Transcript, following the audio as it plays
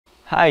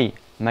Hi,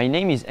 my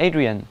name is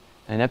Adrian,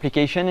 an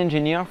application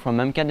engineer from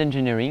MCAD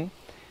Engineering,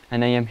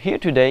 and I am here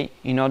today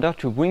in order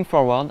to bring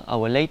forward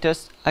our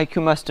latest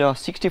IQMASTER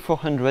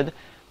 6400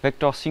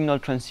 Vector Signal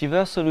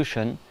Transceiver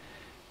solution,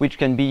 which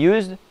can be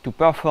used to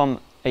perform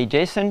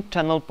adjacent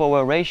channel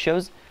power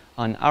ratios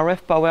on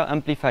RF Power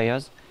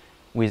Amplifiers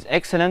with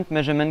excellent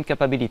measurement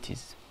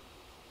capabilities.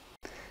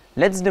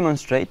 Let's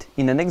demonstrate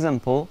in an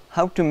example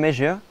how to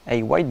measure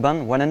a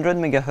wideband 100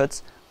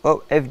 MHz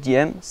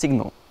OFDM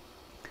signal.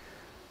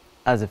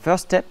 As a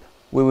first step,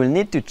 we will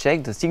need to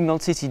check the signal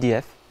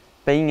CCDF,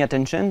 paying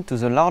attention to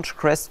the large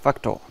crest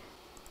factor.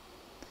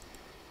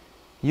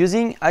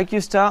 Using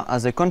IQSTAR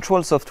as a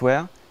control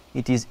software,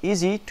 it is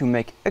easy to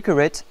make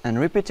accurate and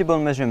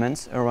repeatable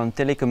measurements around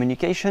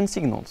telecommunication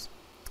signals.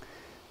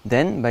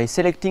 Then, by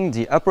selecting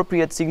the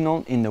appropriate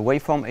signal in the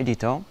waveform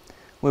editor,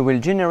 we will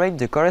generate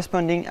the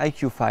corresponding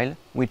IQ file,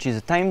 which is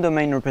a time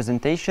domain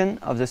representation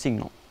of the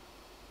signal.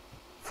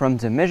 From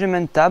the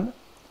Measurement tab,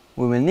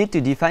 we will need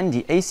to define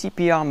the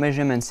ACLR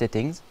measurement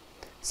settings,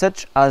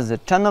 such as the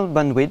channel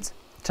bandwidth,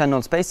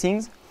 channel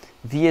spacings,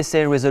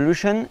 VSA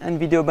resolution and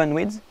video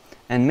bandwidth,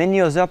 and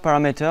many other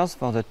parameters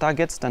for the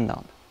target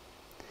standard.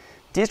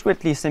 This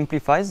greatly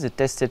simplifies the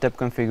test setup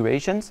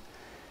configurations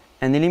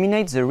and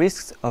eliminates the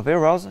risks of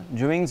errors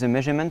during the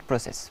measurement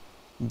process.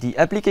 The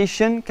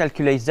application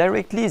calculates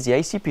directly the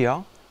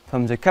ICPR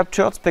from the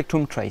captured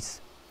spectrum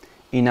trace.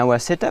 In our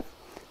setup,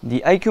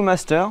 the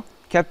IQMASTER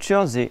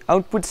captures the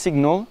output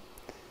signal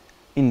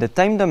in the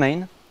time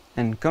domain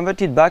and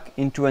converts it back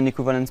into an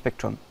equivalent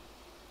spectrum.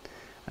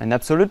 An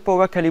absolute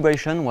power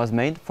calibration was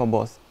made for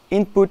both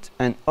input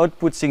and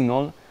output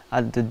signal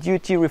at the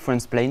DUT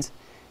reference planes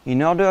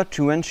in order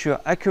to ensure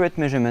accurate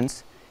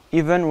measurements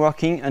even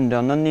working under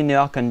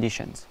nonlinear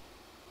conditions.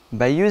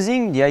 By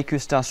using the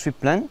IQSTAR sweep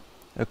plan,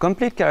 a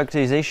complete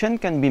characterization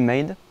can be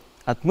made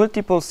at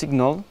multiple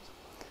signals,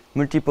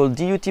 multiple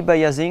DUT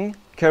biasing,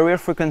 carrier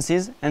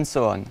frequencies, and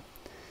so on.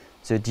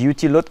 The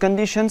DUT load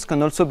conditions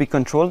can also be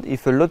controlled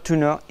if a load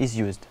tuner is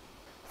used.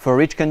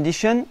 For each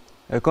condition,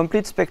 a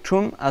complete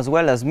spectrum as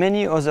well as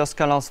many other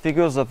scalar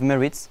figures of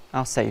merits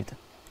are saved.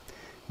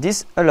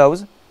 This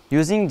allows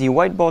using the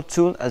whiteboard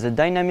tool as a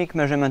dynamic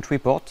measurement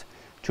report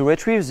to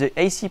retrieve the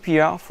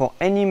ACPR for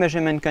any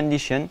measurement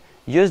condition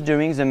used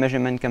during the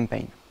measurement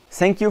campaign.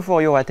 Thank you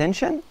for your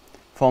attention.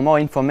 For more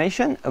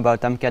information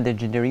about MCAD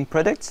engineering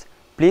products,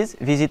 please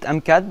visit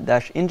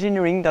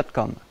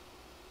mcad-engineering.com.